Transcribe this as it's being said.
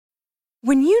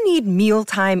When you need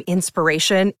mealtime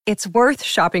inspiration, it's worth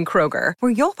shopping Kroger,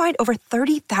 where you'll find over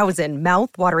 30,000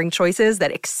 mouth-watering choices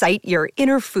that excite your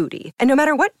inner foodie. And no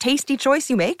matter what tasty choice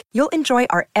you make, you'll enjoy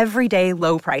our everyday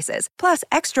low prices, plus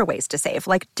extra ways to save,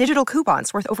 like digital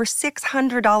coupons worth over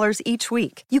 $600 each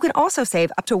week. You can also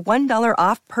save up to $1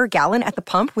 off per gallon at the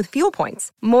pump with fuel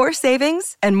points. More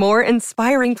savings and more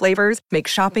inspiring flavors make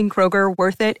shopping Kroger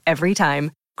worth it every time.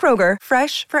 Kroger,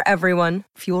 fresh for everyone.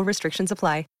 Fuel restrictions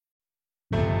apply.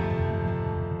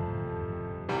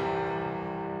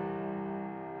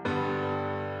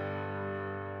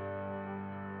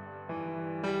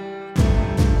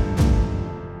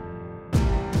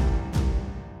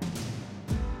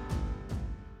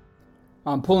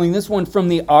 I'm pulling this one from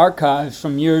the archives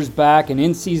from years back, an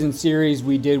in-season series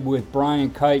we did with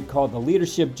Brian Kite called The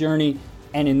Leadership Journey.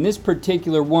 And in this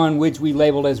particular one, which we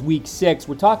labeled as Week 6,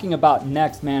 we're talking about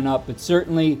next man up. But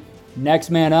certainly,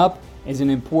 next man up is an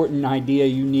important idea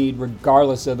you need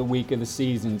regardless of the week of the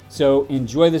season. So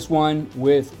enjoy this one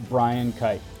with Brian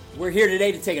Kite. We're here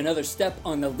today to take another step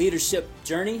on the leadership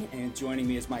journey. And joining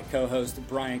me is my co-host,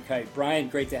 Brian Kite. Brian,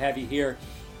 great to have you here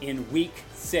in Week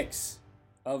 6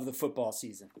 of the football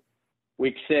season.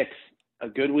 Week 6, a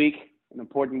good week, an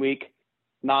important week.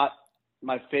 Not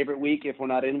my favorite week if we're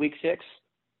not in Week 6,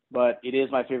 but it is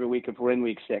my favorite week if we're in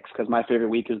Week 6, because my favorite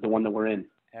week is the one that we're in.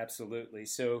 Absolutely.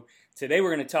 So today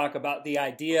we're going to talk about the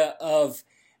idea of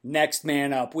next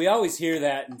man up. We always hear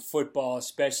that in football,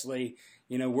 especially.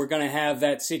 You know, we're going to have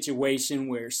that situation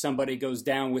where somebody goes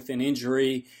down with an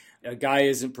injury, a guy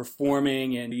isn't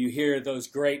performing, and you hear those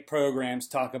great programs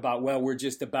talk about, well, we're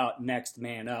just about next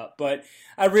man up. But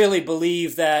I really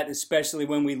believe that, especially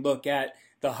when we look at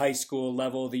the high school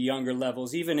level, the younger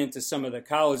levels, even into some of the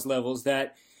college levels,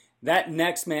 that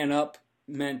next man up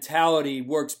mentality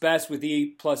works best with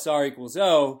E plus R equals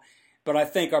O. But I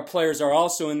think our players are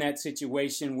also in that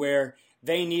situation where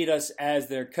they need us as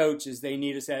their coaches, they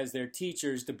need us as their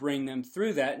teachers to bring them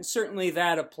through that. And certainly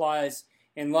that applies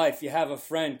in life. You have a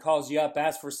friend calls you up,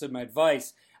 asks for some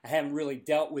advice. I haven't really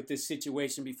dealt with this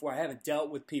situation before. I haven't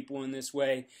dealt with people in this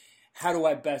way. How do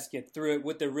I best get through it?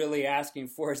 What they're really asking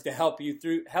for is to help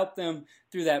them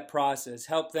through that process,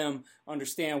 help them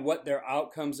understand what their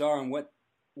outcomes are and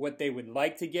what they would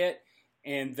like to get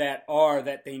and that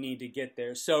they need to get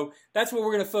there. So that's what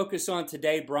we're going to focus on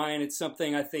today, Brian. It's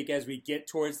something I think as we get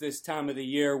towards this time of the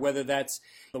year, whether that's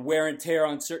the wear and tear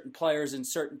on certain players in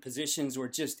certain positions or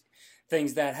just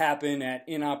things that happen at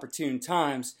inopportune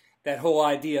times, that whole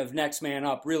idea of next man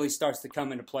up really starts to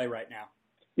come into play right now.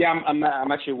 Yeah,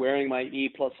 I'm actually wearing my E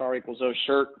plus R equals O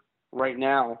shirt right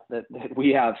now that we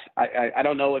have. I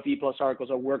don't know if E plus R equals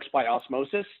O works by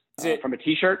osmosis from a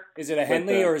T-shirt. Is it a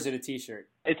Henley or is it a T-shirt?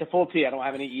 It's a full T. I don't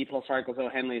have any E plus R equals O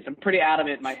Henleys. I'm pretty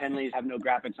adamant my Henleys have no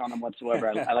graphics on them whatsoever.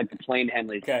 I like the plain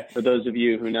Henley, okay, for those of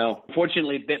you who know.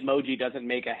 Fortunately, Bitmoji doesn't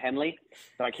make a Henley,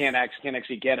 so I can't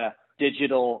actually get a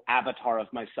digital avatar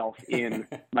of myself in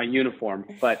my uniform.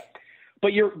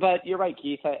 But you're right,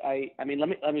 Keith. I mean,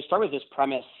 let me start with this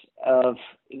premise of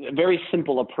a very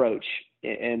simple approach.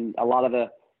 And a lot of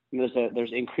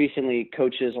there's increasingly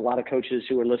a lot of coaches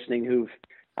who are listening who've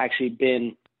actually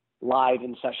been live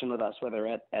in session with us, whether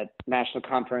at national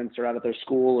conference or out at their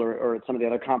school or at some of the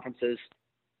other conferences.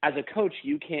 As a coach,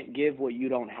 you can't give what you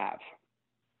don't have.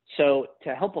 So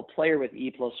to help a player with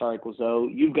E plus R equals O,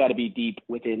 you've got to be deep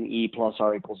within E plus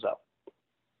R equals O.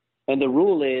 And the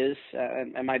rule is,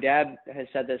 and my dad has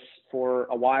said this for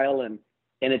a while, and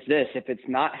it's this: if it's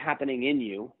not happening in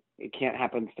you, it can't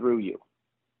happen through you.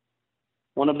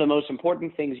 One of the most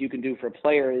important things you can do for a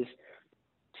player is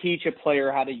teach a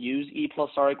player how to use E plus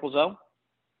R equals O,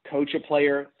 coach a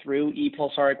player through E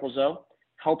plus R equals O,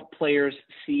 help players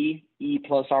see E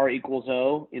plus R equals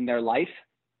O in their life,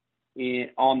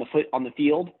 on the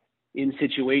field, in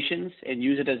situations, and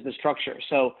use it as the structure.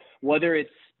 So whether it's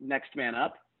next man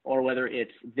up, or whether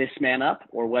it's this man up,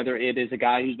 or whether it is a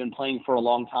guy who's been playing for a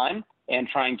long time and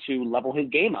trying to level his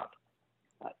game up,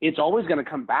 it's always going to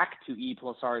come back to E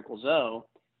plus R equals O.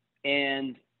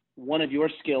 And one of your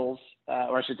skills,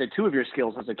 or I should say two of your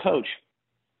skills as a coach,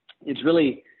 is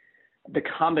really the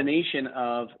combination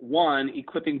of, one,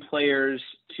 equipping players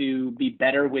to be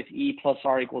better with E plus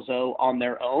R equals O on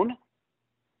their own,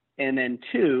 and then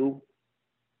two,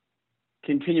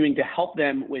 continuing to help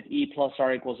them with E plus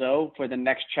R equals O for the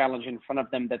next challenge in front of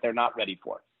them that they're not ready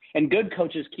for. And good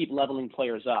coaches keep leveling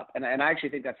players up. And I actually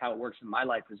think that's how it works in my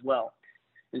life as well.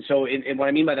 And so and what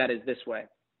I mean by that is this way,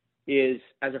 is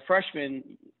as a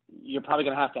freshman, you're probably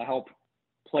going to have to help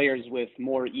players with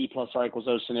more E plus R equals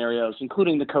O scenarios,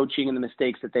 including the coaching and the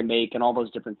mistakes that they make and all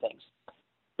those different things.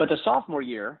 But the sophomore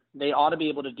year, they ought to be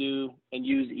able to do and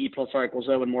use E plus R equals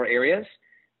O in more areas.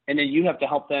 And then you have to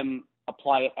help them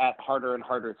apply it at harder and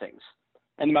harder things.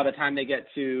 And by the time they get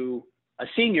to a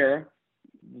senior,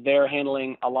 they're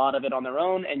handling a lot of it on their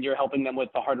own, and you're helping them with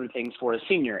the harder things for a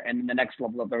senior and the next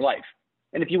level of their life.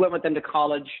 And if you went with them to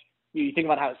college, you think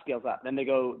about how it scales up. Then they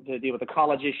go to deal with the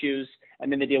college issues,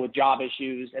 and then they deal with job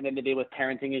issues, and then they deal with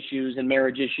parenting issues and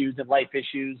marriage issues and life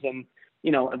issues. And,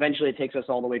 eventually it takes us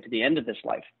all the way to the end of this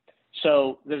life.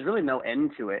 So there's really no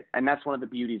end to it. And that's one of the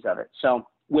beauties of it. So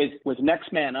with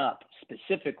Next Man Up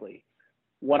specifically,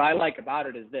 what I like about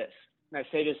it is this, and I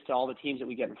say this to all the teams that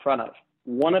we get in front of.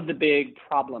 One of the big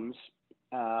problems,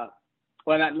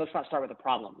 let's not start with the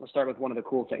problem. Let's start with one of the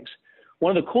cool things.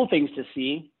 One of the cool things to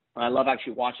see, and I love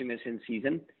actually watching this in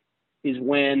season, is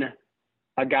when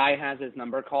a guy has his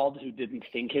number called who didn't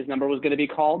think his number was going to be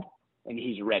called, and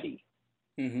he's ready.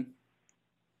 Mm-hmm.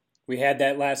 We had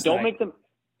that last night.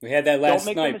 We had that last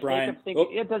night, Brian.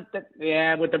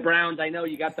 With the Browns, I know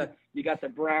you got the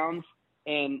Browns,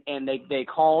 and they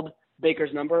called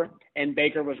Baker's number, and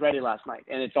Baker was ready last night,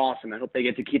 and it's awesome. I hope they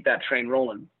get to keep that train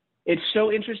rolling. It's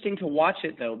so interesting to watch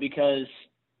it, though, because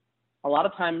a lot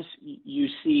of times you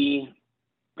see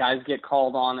guys get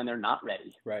called on and they're not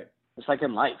ready. Right. It's like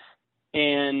in life.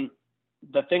 And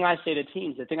the thing I say to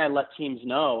teams, the thing I let teams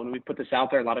know, and we put this out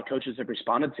there, a lot of coaches have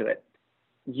responded to it,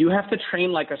 you have to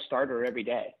train like a starter every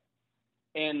day.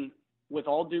 And with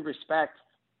all due respect,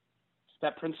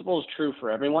 that principle is true for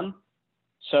everyone.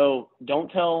 So don't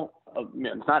tell,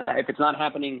 if it's not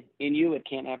happening in you, it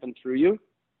can't happen through you.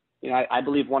 I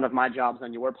believe one of my jobs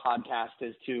on your podcast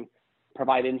is to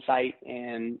provide insight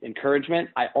and encouragement.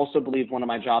 I also believe one of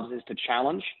my jobs is to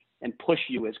challenge and push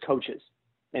you as coaches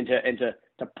and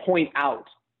to point out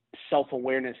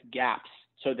self-awareness gaps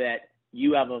so that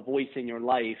you have a voice in your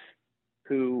life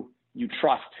who you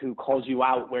trust, who calls you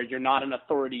out, where you're not an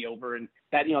authority over. And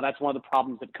that, that's one of the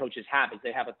problems that coaches have, is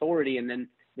they have authority and then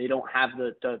they don't have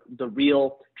the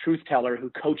real truth teller who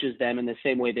coaches them in the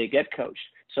same way they get coached.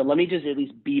 So let me just at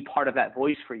least be part of that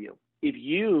voice for you. If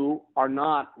you are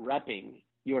not repping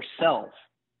yourself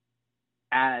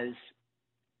as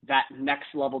that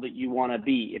next level that you want to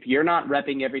be, if you're not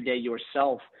repping every day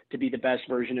yourself to be the best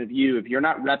version of you, if you're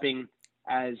not repping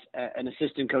as an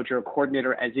assistant coach or a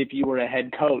coordinator as if you were a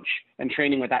head coach and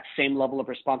training with that same level of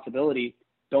responsibility,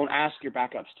 don't ask your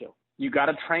backups to. You got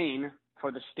to train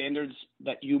for the standards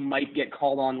that you might get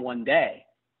called on one day.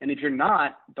 And if you're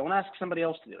not, don't ask somebody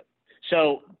else to do it.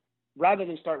 So rather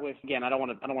than start with, again, I don't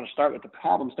want to start with the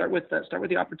problem, start with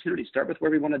the opportunity, start with where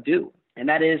we want to do. And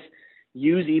that is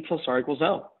use E plus R equals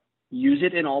O. Use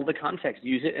it in all the contexts,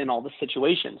 use it in all the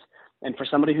situations. And for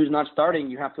somebody who's not starting,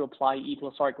 you have to apply E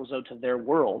plus R equals O to their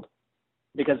world,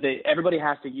 because everybody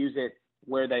has to use it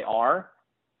where they are.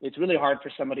 It's really hard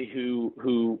for somebody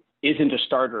who isn't a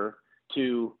starter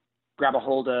to grab a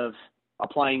hold of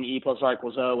applying E plus R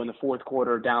equals O in the fourth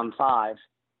quarter down 5,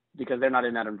 because they're not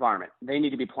in that environment. They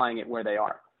need to be applying it where they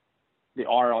are. They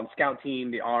are on scout team.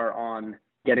 They are on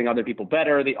getting other people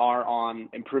better. They are on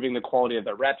improving the quality of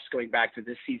their reps, going back to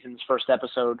this season's first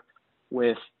episode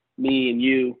with me and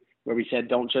you, where we said,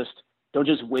 don't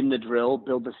just win the drill,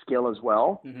 build the skill as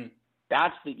well. Mm-hmm.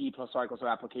 That's the E plus R equals O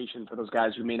application for those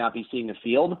guys who may not be seeing the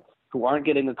field, who aren't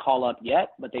getting the call up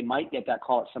yet, but they might get that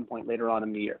call at some point later on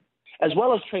in the year. As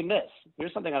well as train this.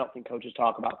 Here's something I don't think coaches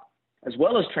talk about. As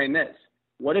well as train this.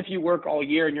 What if you work all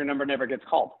year and your number never gets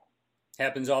called?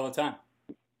 Happens all the time.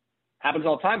 Happens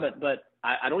all the time, but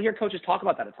I don't hear coaches talk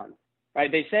about that a ton,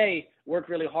 right? They say work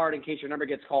really hard in case your number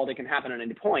gets called. It can happen at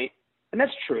any point, and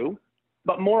that's true.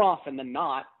 But more often than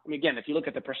not, again, if you look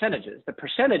at the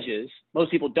percentages, most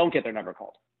people don't get their number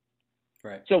called.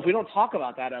 Right. So if we don't talk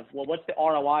about that what's the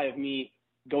ROI of me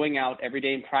going out every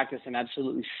day in practice and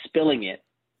absolutely spilling it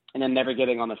and then never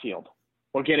getting on the field,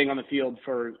 or getting on the field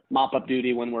for mop-up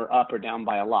duty when we're up or down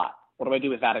by a lot? What do I do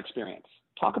with that experience?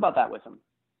 Talk about that with them.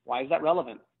 Why is that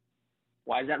relevant?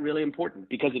 Why is that really important?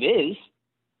 Because it is,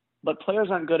 but players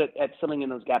aren't good at filling in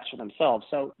those gaps for themselves.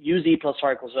 So use E plus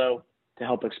R equals O to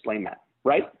help explain that,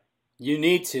 right? You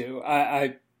need to.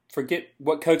 I forget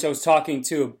what coach I was talking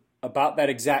to about that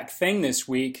exact thing this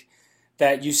week,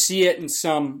 that you see it in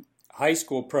some high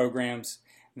school programs,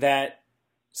 that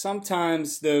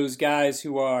sometimes those guys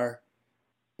who are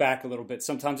back a little bit,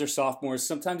 sometimes they're sophomores,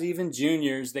 sometimes even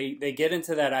juniors, they get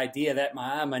into that idea that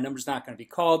my number's not going to be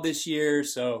called this year,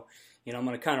 so I'm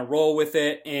going to kind of roll with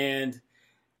it. And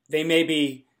they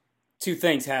maybe, two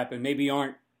things happen. Maybe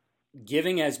aren't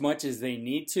giving as much as they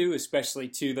need to, especially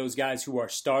to those guys who are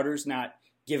starters, not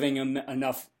giving them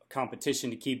enough competition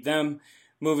to keep them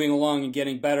moving along and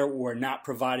getting better or not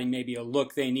providing maybe a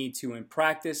look they need to in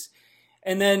practice.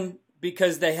 And then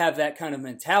because they have that kind of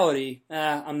mentality,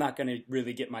 I'm not going to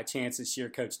really get my chance this year.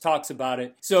 Coach talks about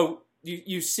it. So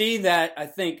you see that, I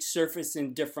think, surface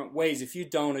in different ways if you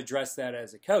don't address that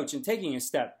as a coach. And taking a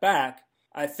step back,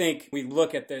 I think we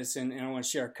look at this, and I want to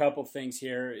share a couple things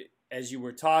here. As you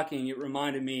were talking, it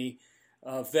reminded me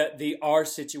of our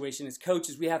situation as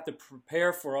coaches. We have to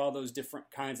prepare for all those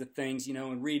different kinds of things,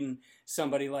 and reading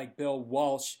somebody like Bill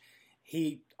Walsh,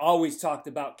 he always talked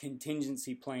about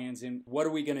contingency plans and what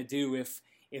are we going to do if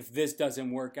this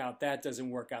doesn't work out, that doesn't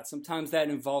work out. Sometimes that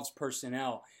involves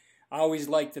personnel. I always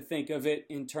like to think of it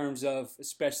in terms of,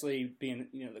 especially being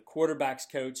the quarterback's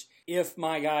coach, if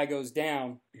my guy goes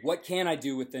down, what can I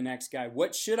do with the next guy?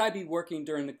 What should I be working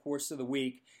during the course of the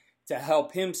week to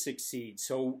help him succeed?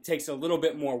 So it takes a little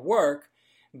bit more work,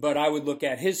 but I would look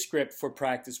at his script for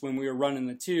practice when we were running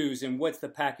the twos and what's the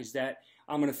package that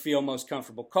I'm going to feel most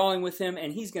comfortable calling with him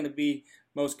and he's going to be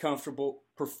most comfortable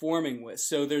performing with.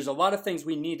 So there's a lot of things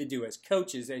we need to do as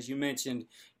coaches, as you mentioned,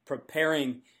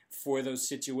 preparing for those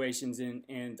situations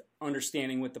and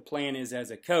understanding what the plan is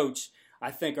as a coach, I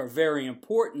think are very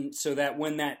important so that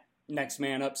when that next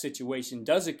man up situation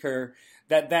does occur,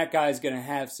 that guy is going to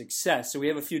have success. So we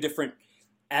have a few different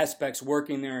aspects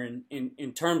working there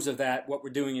in terms of that, what we're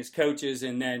doing as coaches,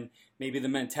 and then maybe the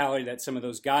mentality that some of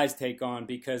those guys take on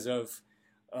because of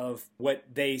what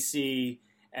they see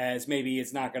as maybe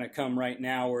it's not going to come right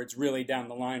now or it's really down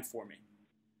the line for me.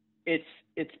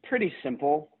 It's pretty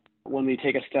simple. When we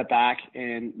take a step back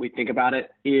and we think about it,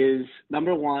 is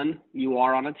number one, you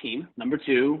are on a team. Number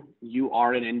two, you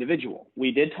are an individual.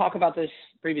 We did talk about this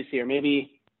previously, or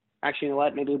maybe, actually, you know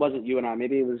what? Maybe it wasn't you and I.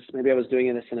 Maybe I was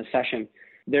doing this in a session.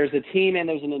 There's a team and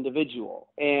there's an individual.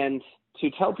 And to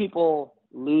tell people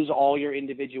lose all your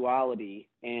individuality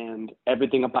and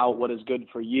everything about what is good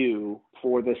for you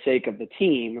for the sake of the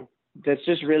team, that's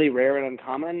just really rare and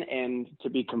uncommon. And to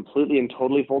be completely and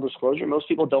totally full disclosure, most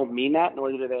people don't mean that,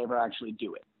 nor do they ever actually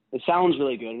do it. It sounds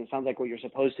really good and it sounds like what you're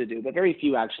supposed to do, but very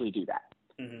few actually do that.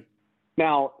 Mm-hmm.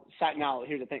 Now,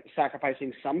 here's the thing,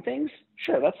 sacrificing some things,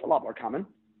 sure, that's a lot more common.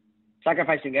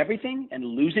 Sacrificing everything and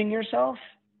losing yourself,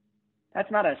 that's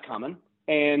not as common.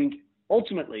 And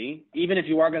ultimately, even if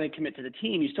you are going to commit to the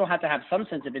team, you still have to have some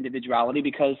sense of individuality,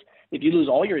 because if you lose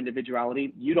all your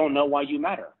individuality, you don't know why you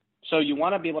matter. So you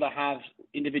want to be able to have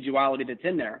individuality that's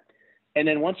in there. And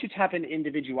then once you tap into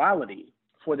individuality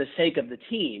for the sake of the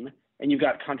team and you've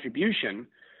got contribution,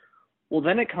 well,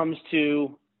 then it comes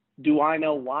to, do I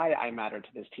know why I matter to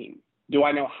this team? Do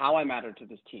I know how I matter to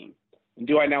this team? And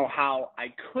do I know how I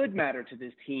could matter to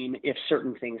this team if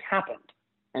certain things happened?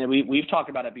 And we've talked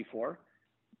about it before,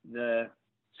 the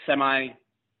national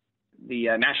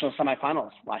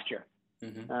semifinals last year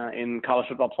in college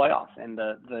football playoff, and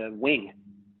the wing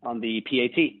on the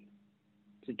PAT.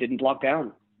 It didn't block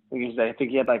down. I think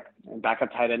he had like a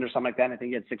backup tight end or something like that. And I think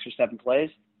he had 6 or 7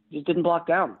 plays. Just didn't block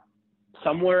down.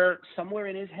 Somewhere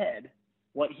in his head,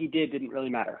 what he did didn't really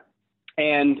matter.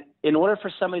 And in order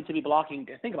for somebody to be blocking,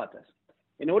 think about this.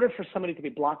 In order for somebody to be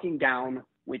blocking down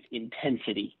with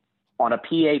intensity on a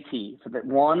PAT for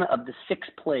one of the 6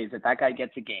 plays that guy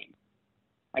gets a game,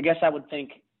 I guess I would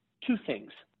think 2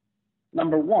 things.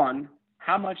 Number one,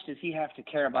 how much does he have to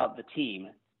care about the team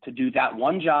to do that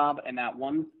one job and that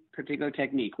one particular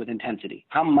technique with intensity?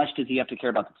 How much does he have to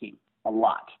care about the team? A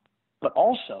lot. But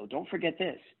also, don't forget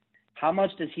this. How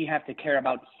much does he have to care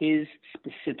about his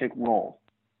specific role?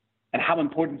 And how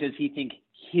important does he think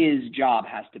his job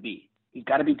has to be? He's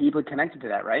got to be deeply connected to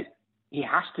that, right? He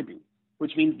has to be,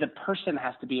 which means the person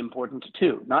has to be important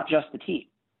too, not just the team.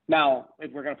 Now,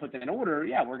 if we're going to put them in order,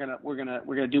 yeah, we're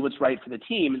gonna do what's right for the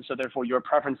team, and so therefore your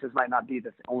preferences might not be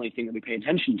the only thing that we pay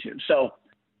attention to. So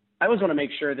I always want to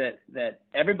make sure that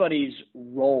everybody's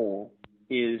role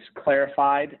is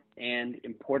clarified and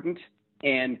important,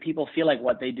 and people feel like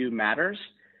what they do matters,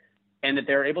 and that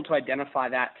they're able to identify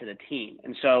that to the team.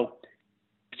 And so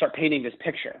start painting this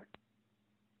picture.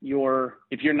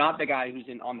 If you're not the guy who's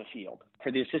on the field,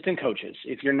 for the assistant coaches,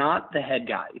 if you're not the head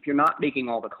guy, if you're not making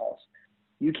all the calls,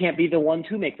 you can't be the one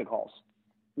to make the calls.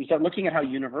 We start looking at how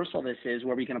universal this is,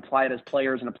 where we can apply it as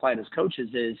players and apply it as coaches,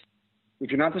 is if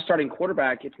you're not the starting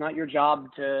quarterback, it's not your job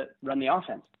to run the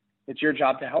offense. It's your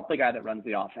job to help the guy that runs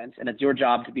the offense, and it's your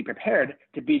job to be prepared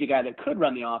to be the guy that could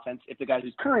run the offense if the guy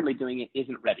who's currently doing it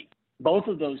isn't ready. Both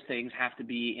of those things have to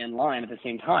be in line at the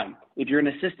same time. If you're an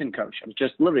assistant coach, I was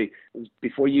just literally,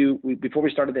 before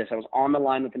we started this, I was on the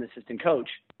line with an assistant coach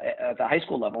at the high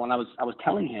school level, and I was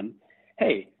telling him,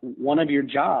 hey, one of your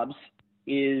jobs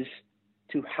is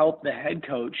to help the head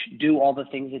coach do all the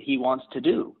things that he wants to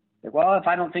do. Like, well, if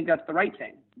I don't think that's the right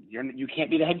thing, you can't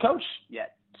be the head coach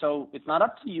yet. So it's not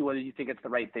up to you whether you think it's the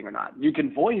right thing or not. You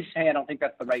can voice, hey, I don't think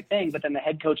that's the right thing, but then the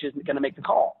head coach isn't going to make the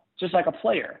call. Just like a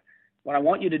player. What I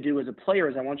want you to do as a player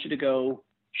is I want you to go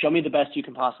show me the best you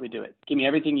can possibly do it. Give me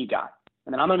everything you got.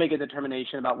 And then I'm going to make a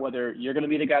determination about whether you're going to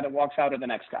be the guy that walks out or the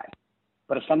next guy.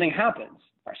 But if something happens,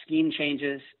 our scheme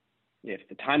changes, if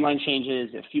the timeline changes,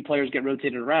 if a few players get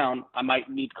rotated around, I might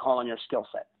need to call on your skill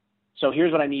set. So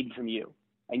here's what I need from you.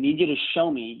 I need you to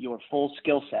show me your full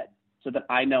skill set so that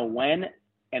I know when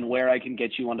and where I can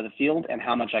get you onto the field and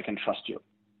how much I can trust you.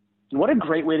 And what a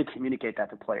great way to communicate that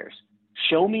to players.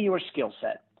 Show me your skill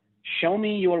set. Show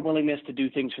me your willingness to do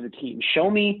things for the team. Show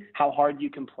me how hard you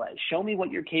can play. Show me what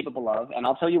you're capable of, and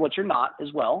I'll tell you what you're not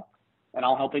as well. And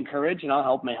I'll help encourage, and I'll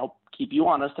help keep you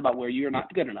honest about where you're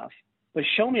not good enough. But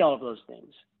show me all of those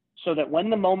things so that when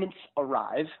the moments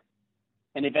arrive,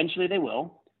 and eventually they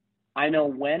will, I know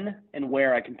when and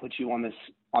where I can put you on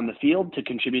the field to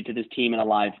contribute to this team in a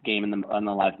live game in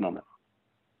a live moment.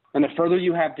 And the further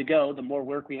you have to go, the more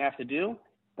work we have to do,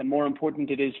 the more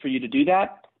important it is for you to do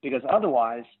that, because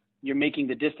otherwise you're making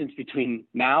the distance between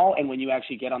now and when you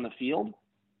actually get on the field,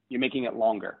 you're making it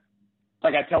longer.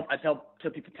 Like I tell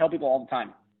people all the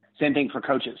time, same thing for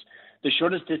coaches. The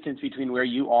shortest distance between where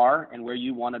you are and where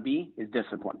you want to be is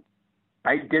discipline,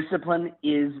 right? Discipline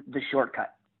is the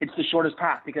shortcut. It's the shortest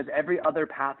path because every other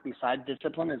path besides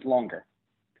discipline is longer.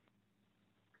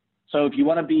 So if you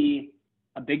want to be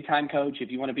a big time coach, if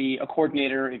you want to be a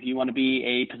coordinator, if you want to be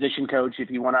a position coach, if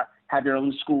you want to have your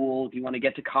own school, if you want to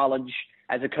get to college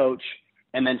as a coach,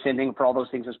 and then same thing for all those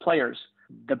things as players,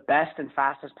 the best and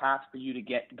fastest path for you to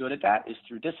get good at that is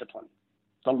through discipline.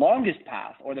 The longest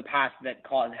path, or the path that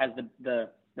has the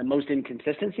most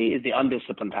inconsistency, is the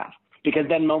undisciplined path. Because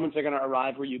then moments are going to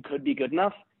arrive where you could be good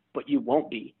enough, but you won't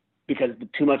be because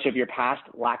too much of your past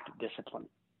lacked discipline.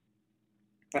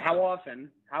 And how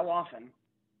often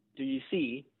do you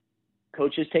see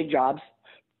coaches take jobs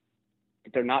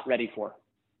that they're not ready for?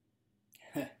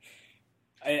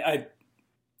 I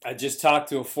just talked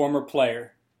to a former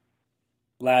player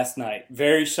last night.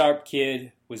 Very sharp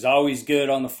kid, was always good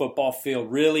on the football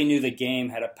field, really knew the game,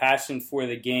 had a passion for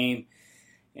the game.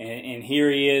 And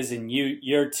here he is in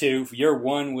year two. Year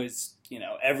one was,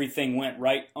 everything went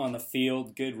right on the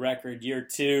field, good record. Year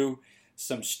two,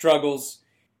 some struggles,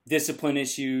 discipline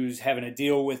issues, having to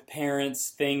deal with parents,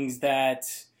 things that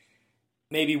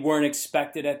maybe weren't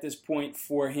expected at this point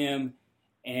for him,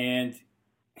 and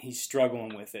he's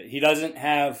struggling with it. He doesn't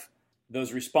have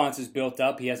those responses built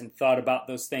up. He hasn't thought about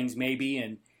those things maybe,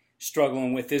 and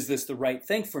struggling with, is this the right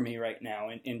thing for me right now?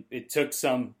 And it took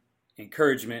some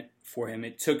encouragement for him.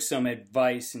 It took some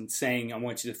advice and saying, I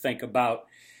want you to think about,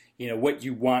 what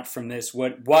you want from this.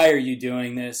 Why are you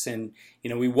doing this? And,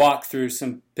 we walked through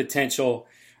some potential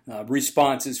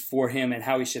responses for him and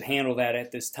how he should handle that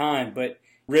at this time. But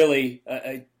really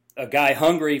a guy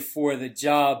hungry for the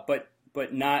job,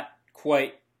 but not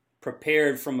quite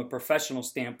prepared from a professional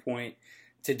standpoint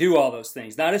to do all those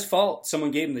things. Not his fault.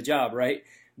 Someone gave him the job, right?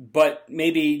 But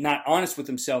maybe not honest with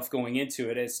himself going into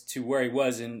it as to where he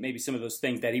was and maybe some of those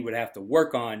things that he would have to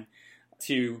work on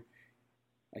to,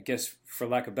 I guess, for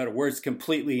lack of better words,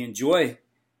 completely enjoy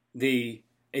the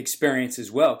experience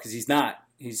as well, because he's not.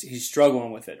 He's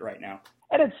struggling with it right now.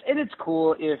 And it's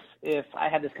cool if I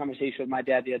had this conversation with my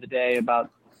dad the other day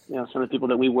about some of the people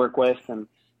that we work with and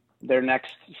their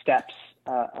next steps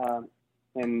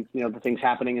and the things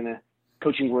happening in the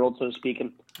coaching world, so to speak.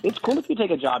 And it's cool if you take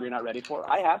a job you're not ready for.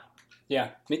 I have. Yeah,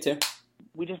 me too.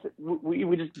 We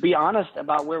just be honest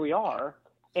about where we are,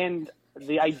 and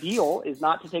the ideal is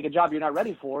not to take a job you're not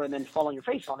ready for and then fall on your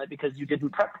face on it because you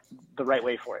didn't prep the right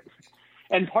way for it.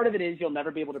 And part of it is you'll never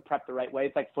be able to prep the right way.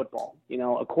 It's like football.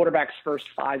 A quarterback's first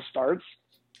 5 starts,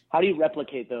 how do you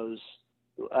replicate those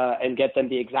and get them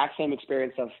the exact same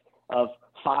experience of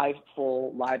 5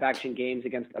 full live action games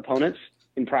against opponents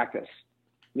in practice?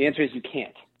 The answer is you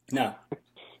can't. No.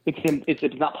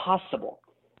 It's not possible.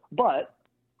 But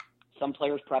some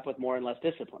players prep with more and less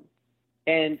discipline.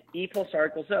 And E +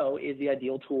 R = O is the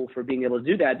ideal tool for being able to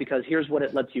do that, because here's what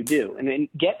it lets you do. And then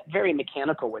get very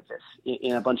mechanical with this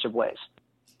in a bunch of ways.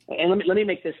 And let me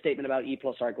make this statement about E +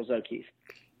 R = O, Keith,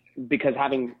 because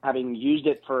having used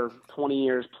it for 20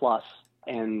 years plus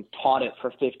and taught it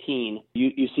for 15,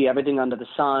 you see everything under the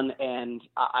sun, and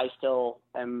I still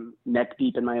am neck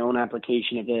deep in my own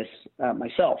application of this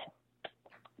myself.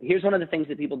 Here's one of the things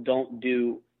that people don't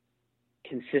do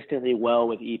consistently well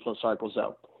with E + R =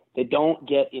 O. They don't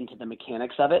get into the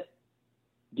mechanics of it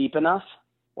deep enough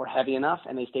or heavy enough,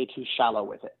 and they stay too shallow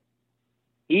with it.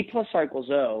 E + R =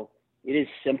 O, it is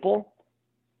simple,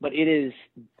 but it is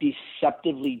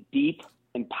deceptively deep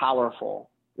and powerful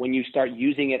when you start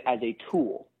using it as a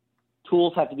tool.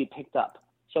 Tools have to be picked up.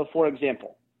 So, for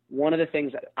example, one of the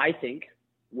things that I think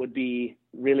would be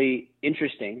really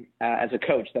interesting as a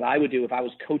coach that I would do if I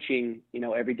was coaching,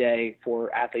 every day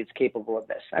for athletes capable of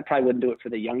this. I probably wouldn't do it for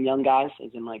the young guys,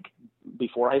 as in like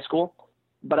before high school,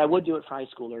 but I would do it for high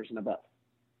schoolers and above.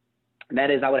 And that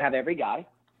is, I would have every guy,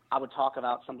 I would talk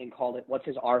about something called what's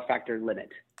his R factor limit.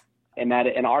 And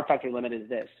an R factor limit is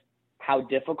this: how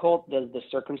difficult does the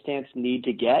circumstance need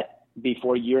to get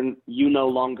before you no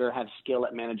longer have skill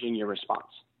at managing your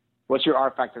response? What's your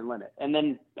R factor limit? And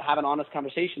then have an honest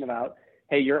conversation about,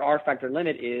 hey, your R factor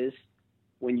limit is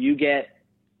when you get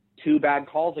 2 bad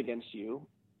calls against you,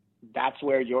 that's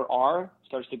where your R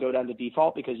starts to go down to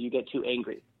default because you get too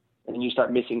angry. And then you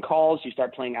start missing calls, you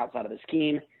start playing outside of the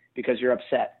scheme because you're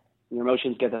upset and your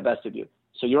emotions get the best of you.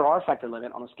 So your R factor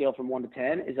limit on a scale from 1 to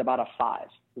 10 is about a 5.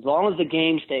 As long as the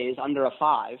game stays under a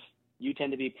 5, you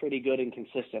tend to be pretty good and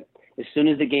consistent. As soon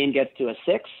as the game gets to a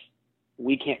 6,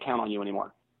 we can't count on you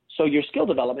anymore. So your skill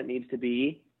development needs to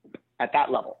be at that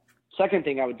level. Second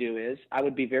thing I would do is I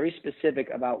would be very specific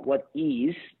about what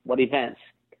events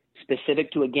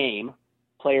specific to a game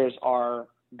players are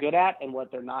good at and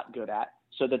what they're not good at,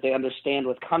 so that they understand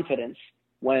with confidence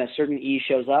when a certain E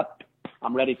shows up,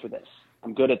 I'm ready for this,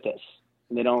 I'm good at this,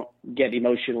 and they don't get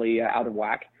emotionally out of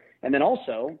whack. And then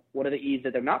also, what are the E's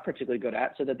that they're not particularly good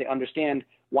at, so that they understand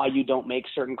why you don't make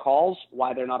certain calls,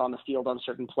 why they're not on the field on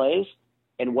certain plays,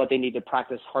 and what they need to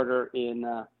practice harder in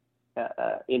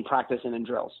practice and in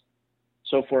drills.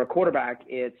 So for a quarterback,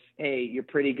 it's, hey, you're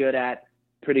pretty good at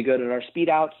our speed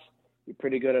outs, you're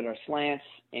pretty good at our slants,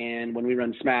 and when we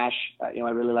run smash, I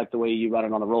really like the way you run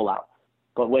it on the rollout.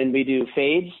 But when we do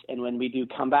fades and when we do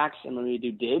comebacks and when we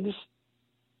do digs,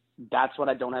 that's what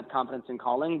I don't have confidence in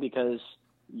calling, because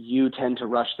you tend to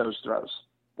rush those throws,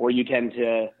 or you tend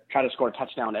to try to score a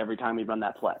touchdown every time we run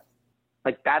that play.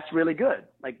 Like, that's really good.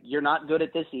 Like, you're not good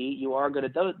at this E, you are good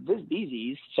at these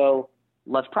E's, so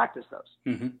let's practice those.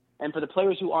 Mm-hmm. And for the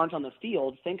players who aren't on the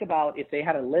field, think about if they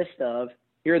had a list of,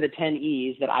 here are the 10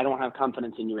 E's that I don't have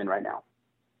confidence in you in right now.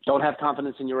 Don't have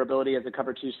confidence in your ability as a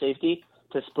cover 2 safety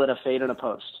to split a fade and a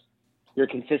post. Your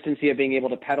consistency of being able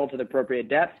to pedal to the appropriate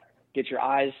depth, get your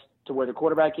eyes to where the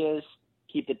quarterback is,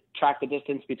 track the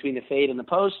distance between the fade and the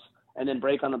post, and then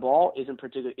break on the ball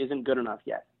isn't good enough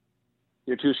yet.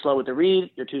 You're too slow with the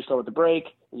read, you're too slow with the break,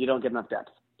 and you don't get enough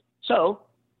depth. So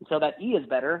until that E is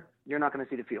better, you're not going to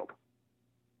see the field.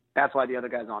 That's why the other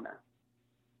guy's on there.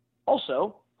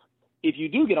 Also, if you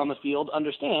do get on the field,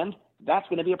 understand that's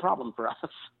going to be a problem for us.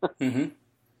 Mm-hmm.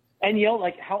 And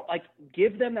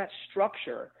give them that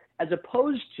structure as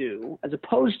opposed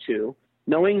to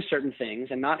knowing certain things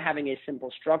and not having a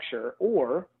simple structure,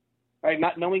 or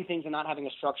not knowing things and not having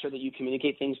a structure that you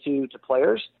communicate things to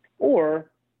players,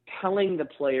 or telling the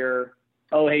player,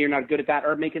 oh, hey, you're not good at that,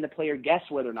 or making the player guess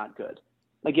where they're not good.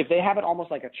 Like, if they have it almost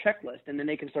like a checklist and then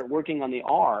they can start working on the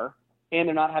R and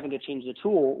they're not having to change the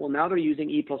tool, well, now they're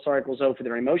using E plus R equals O for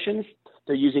their emotions.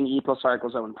 They're using E plus R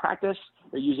equals O in practice.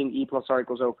 They're using E plus R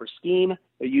equals O for scheme.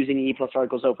 They're using E plus R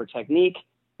equals O for technique.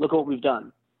 Look at what we've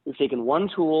done. We've taken one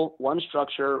tool, one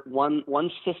structure,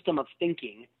 one system of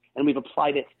thinking, and we've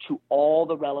applied it to all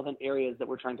the relevant areas that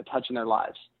we're trying to touch in their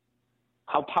lives.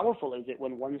 How powerful is it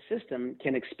when one system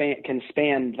can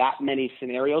span that many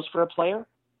scenarios for a player,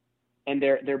 and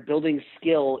they're building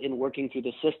skill in working through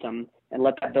the system, and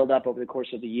let that build up over the course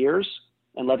of the years,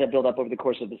 and let that build up over the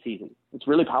course of the season. It's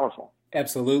really powerful.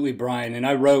 Absolutely, Brian. And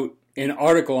I wrote an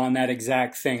article on that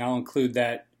exact thing. I'll include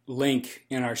that link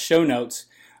in our show notes,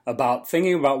 about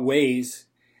thinking about ways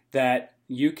that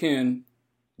you can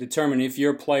determine if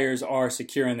your players are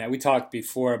secure in that. We talked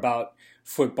before about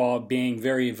football being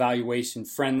very evaluation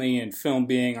friendly and film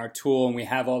being our tool, and we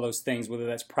have all those things, whether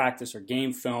that's practice or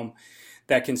game film,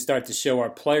 that can start to show our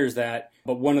players that.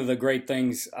 But one of the great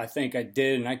things I think I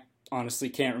did, and I honestly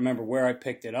can't remember where I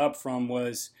picked it up from,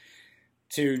 was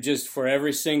to just, for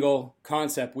every single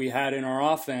concept we had in our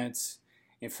offense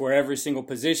and for every single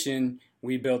position,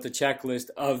 we built a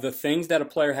checklist of the things that a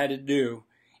player had to do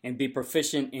and be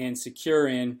proficient and secure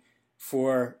in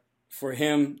for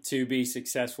him to be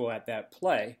successful at that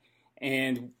play.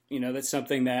 And, that's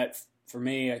something that, for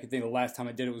me, I can think the last time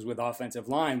I did it was with offensive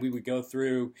line. We would go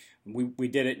through, we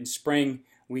did it in spring,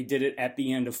 we did it at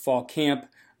the end of fall camp.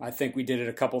 I think we did it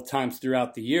a couple times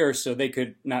throughout the year so they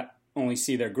could not only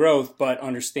see their growth, but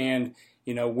understand,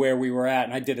 where we were at.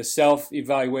 And I did a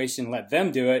self-evaluation, let them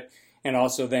do it, and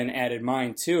also then added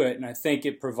mine to it. And I think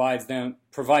it provides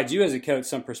you as a coach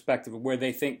some perspective of where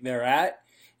they think they're at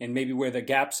and maybe where the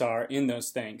gaps are in those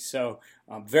things. So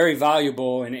very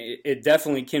valuable, and it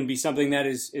definitely can be something that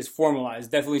is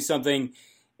formalized. Definitely something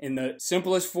in the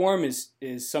simplest form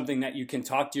is something that you can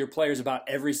talk to your players about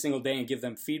every single day and give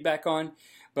them feedback on,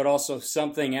 but also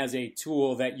something as a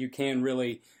tool that you can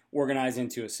really organize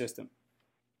into a system.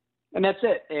 And that's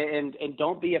it. And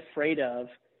don't be afraid of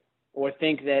or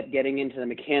think that getting into the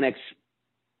mechanics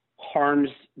harms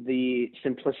the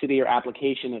simplicity or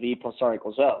application of E plus R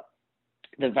equals O.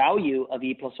 The value of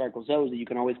E plus R equals O is that you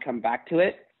can always come back to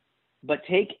it, but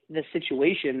take the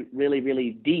situation really,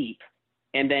 really deep,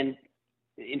 and then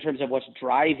in terms of what's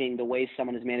driving the way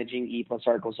someone is managing E plus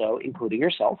R equals O, including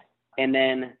yourself, and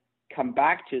then come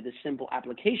back to the simple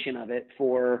application of it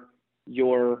for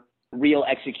your real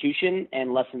execution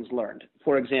and lessons learned.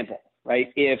 For example,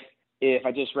 right, if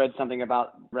I just read something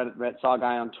about, saw a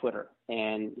guy on Twitter,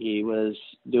 and he was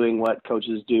doing what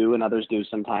coaches do and others do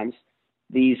sometimes,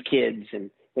 these kids,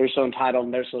 and they're so entitled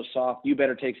and they're so soft, you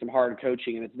better take some hard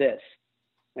coaching, and it's this.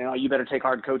 You know, you better take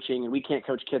hard coaching, and we can't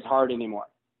coach kids hard anymore.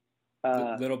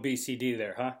 Little BCD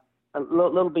there, huh? A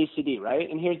little BCD, right?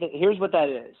 And here's what that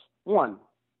is. One,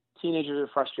 teenagers are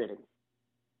frustrating.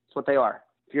 That's what they are.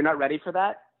 If you're not ready for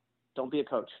that, don't be a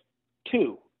coach.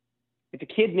 Two, if a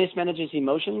kid mismanages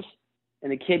emotions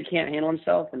and the kid can't handle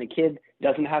himself and the kid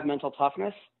doesn't have mental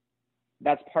toughness,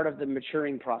 that's part of the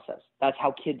maturing process. That's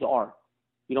how kids are.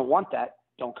 You don't want that,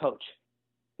 don't coach.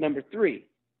 Number three,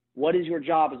 what is your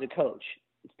job as a coach?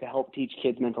 It's to help teach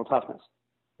kids mental toughness.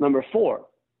 Number four,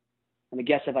 and I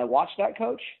guess if I watched that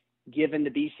coach, given the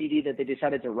BCD that they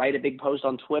decided to write a big post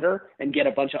on Twitter and get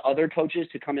a bunch of other coaches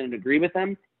to come in and agree with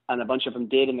them, and a bunch of them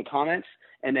did in the comments,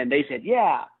 and then they said,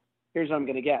 yeah, here's what I'm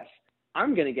going to guess.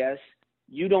 I'm going to guess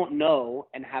you don't know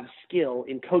and have skill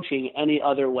in coaching any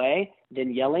other way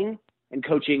than yelling and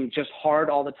coaching just hard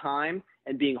all the time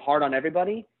and being hard on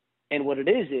everybody. And what it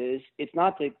is it's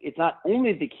not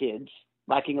only the kids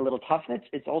lacking a little toughness,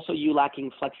 it's also you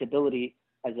lacking flexibility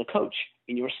as a coach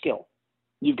in your skill.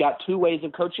 You've got 2 ways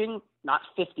of coaching, not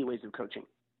 50 ways of coaching.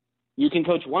 You can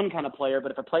coach one kind of player,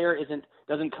 but if a player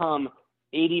doesn't come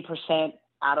 80%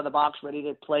 out of the box ready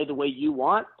to play the way you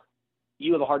want,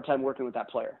 you have a hard time working with that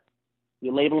player.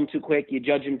 You label them too quick, you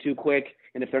judge them too quick,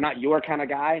 and if they're not your kind of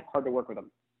guy, hard to work with them.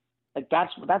 Like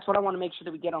that's what I want to make sure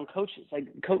that we get on coaches. Like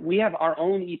we have our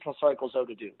own E plus R equals O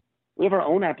to do. We have our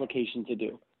own application to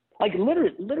do. Like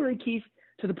literally, Keith,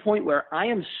 to the point where I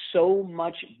am so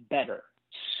much better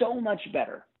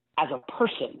as a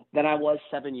person than I was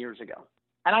 7 years ago.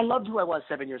 And I loved who I was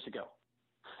 7 years ago.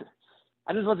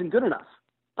 I just wasn't good enough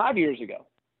 5 years ago.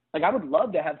 Like I would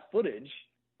love to have footage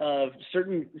of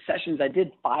certain sessions I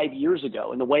did 5 years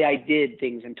ago and the way I did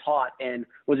things and taught and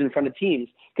was in front of teams.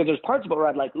 Because there's parts of it where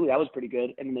I'd like, ooh, that was pretty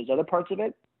good. And then there's other parts of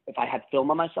it, if I had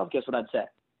film on myself, guess what I'd say?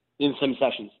 In some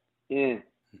sessions.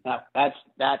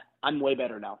 I'm way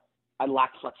better now. I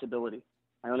lacked flexibility.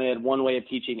 I only had one way of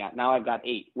teaching it. Now I've got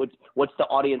 8. What's the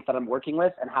audience that I'm working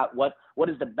with, and what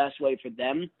is the best way for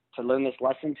them to learn this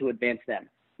lesson to advance them?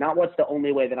 Not what's the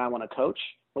only way that I want to coach.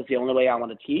 What's the only way I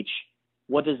want to teach?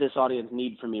 What does this audience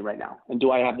need from me right now? And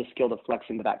do I have the skill to flex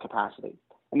into that capacity?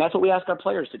 And that's what we ask our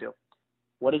players to do.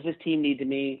 What does this team need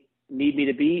me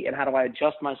to be, and how do I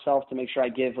adjust myself to make sure I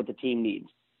give what the team needs?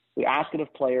 We ask it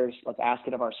of players. Let's ask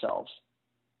it of ourselves.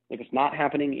 If it's not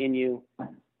happening in you,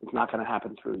 it's not going to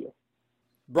happen through you.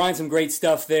 Brian, some great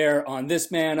stuff there on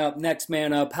this man up, next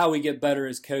man up, how we get better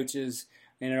as coaches,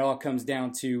 and it all comes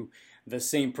down to the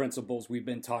same principles we've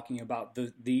been talking about,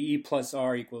 the E plus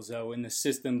R equals O, and the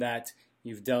system that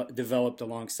you've developed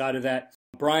alongside of that.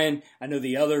 Brian, I know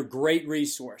the other great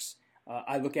resource.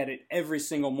 I look at it every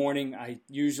single morning. I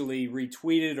usually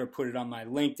retweet it or put it on my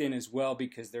LinkedIn as well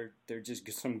because they're just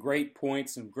some great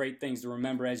points, some great things to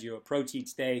remember as you approach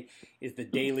each day, is the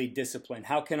daily discipline.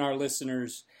 How can our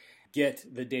listeners get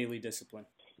the daily discipline?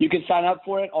 You can sign up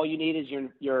for it. All you need is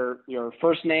your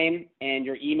first name and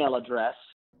your email address.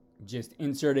 Just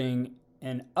inserting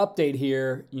an update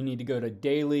here, you need to go to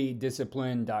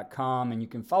dailydiscipline.com, and you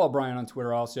can follow Brian on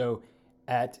Twitter also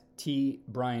at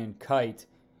 @TBrianKite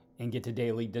and get to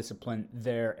Daily Discipline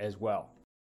there as well.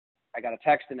 I got a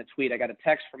text and a tweet. I got a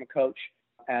text from a coach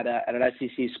at an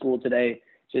SEC school today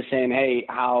just saying, hey,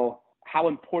 how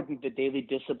important the daily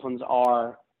disciplines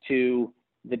are to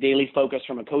the daily focus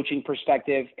from a coaching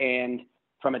perspective and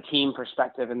from a team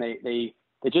perspective. And they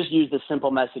just use the simple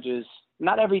messages,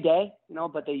 not every day,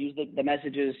 but they use the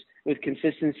messages with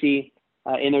consistency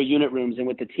in their unit rooms and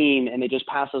with the team. And they just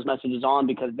pass those messages on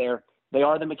because they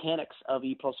are the mechanics of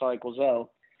E plus R equals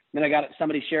O. Then I got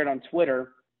somebody shared on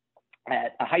Twitter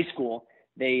at a high school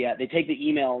they take the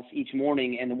emails each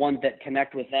morning, and the ones that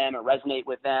connect with them or resonate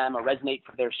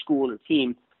for their school or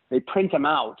team, they print them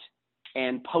out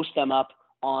and post them up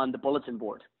on the bulletin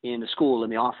board in the school, in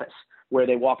the office, where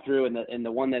they walk through. And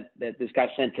the one that this guy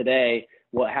sent today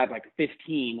will have like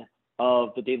 15 of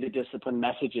the daily discipline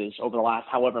messages over the last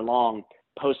however long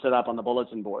posted up on the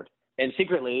bulletin board. And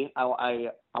secretly, I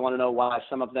want to know why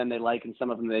some of them they like and some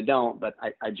of them they don't, but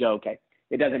I joke.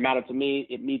 It doesn't matter to me.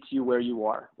 It meets you where you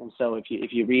are. And so if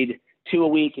you read 2 a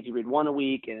week, if you read 1 a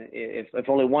week, and if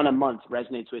only 1 a month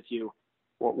resonates with you,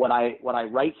 what I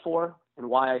write for and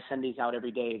why I send these out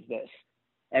every day is this: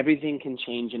 everything can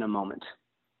change in a moment.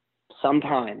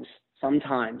 Sometimes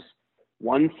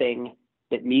one thing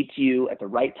that meets you at the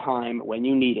right time when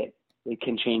you need it, it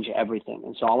can change everything.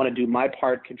 And so I want to do my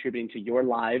part contributing to your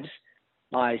lives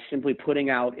by simply putting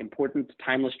out important,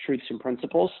 timeless truths and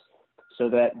principles so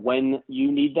that when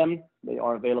you need them, they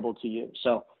are available to you.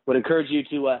 So would encourage you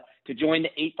to join the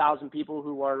 8,000 people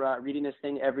who are reading this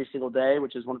thing every single day,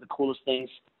 which is one of the coolest things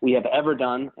we have ever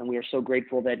done. And we are so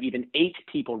grateful that even 8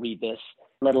 people read this,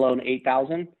 let alone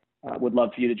 8,000. Would love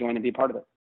for you to join and be a part of it.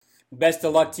 Best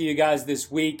of luck to you guys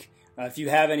this week. If you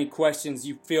have any questions,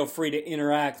 you feel free to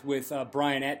interact with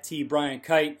Brian at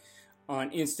TBrianKite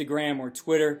on Instagram or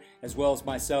Twitter, as well as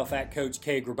myself at Coach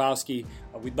K. Grabowski.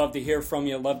 We'd love to hear from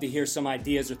you. Love to hear some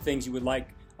ideas or things you would like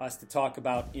us to talk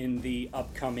about in the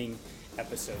upcoming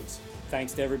episodes.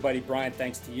 Thanks to everybody. Brian,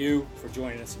 thanks to you for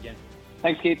joining us again.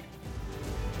 Thanks, Keith.